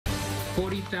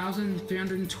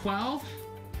40,312.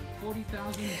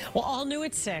 40,000. Well, all new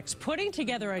at 6, putting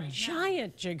together a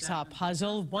giant jigsaw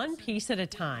puzzle, one piece at a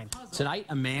time. Tonight,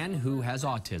 a man who has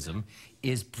autism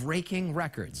is breaking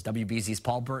records. WBZ's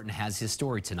Paul Burton has his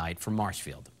story tonight from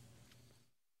Marshfield.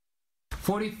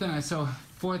 40,000,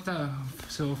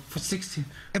 so for 16.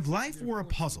 If life were a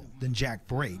puzzle, then Jack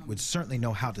Brait would certainly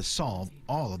know how to solve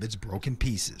all of its broken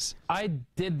pieces. I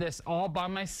did this all by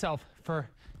myself for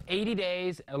 80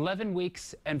 days, 11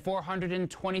 weeks, and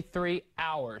 423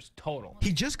 hours total.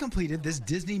 He just completed this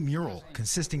Disney mural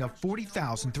consisting of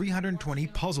 40,320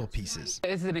 puzzle pieces.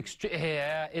 It's an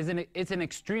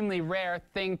extremely rare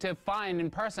thing to find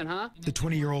in person, huh? The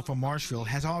 20-year-old from Marshfield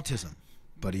has autism,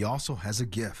 but he also has a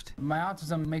gift. My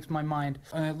autism makes my mind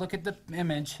look at the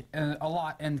image a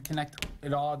lot and connect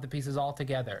the pieces all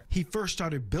together. He first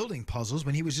started building puzzles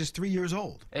when he was just 3 years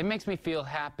old. It makes me feel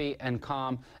happy and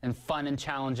calm and fun and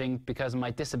challenging because of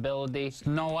my disability.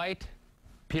 Snow White,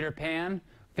 Peter Pan,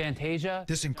 Fantasia.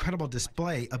 This incredible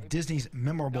display of Disney's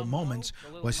memorable moments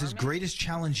was his greatest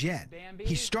challenge yet.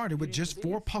 He started with just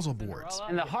 4 puzzle boards.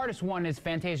 And the hardest one is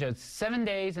Fantasia. It's 7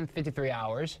 days and 53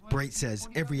 hours. Brait says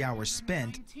every hour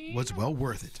spent was well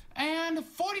worth it. And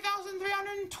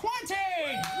 40,320!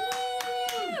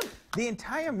 The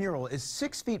entire mural is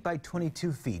 6 feet by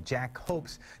 22 feet. Jack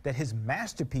hopes that his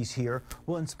masterpiece here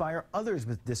will inspire others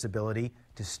with disability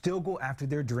to still go after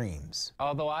their dreams.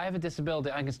 Although I have a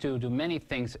disability, I can still do many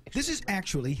things. This is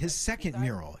actually his second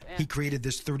mural. He created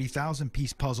this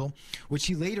 30,000-piece puzzle, which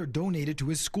he later donated to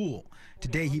his school.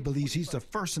 Today, he believes he's the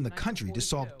first in the country to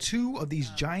solve 2 of these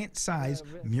giant-sized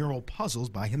mural puzzles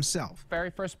by himself. Very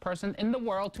first person in the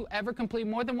world to ever complete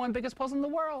more than one biggest puzzle in the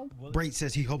world. Brait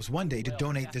says he hopes one day to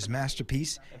donate this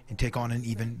masterpiece and take on an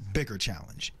even bigger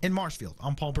challenge. In Marshfield,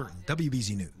 I'm Paul Burton,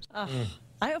 WBZ News.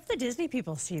 I hope the Disney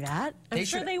people see that. I'm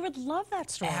sure they would love that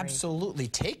story. Absolutely.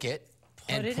 Take it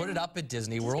and put it up at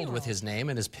Disney World with his name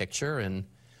and his picture, and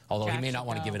although he may not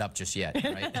want to give it up just yet,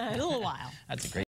 right? In a little while. That's a great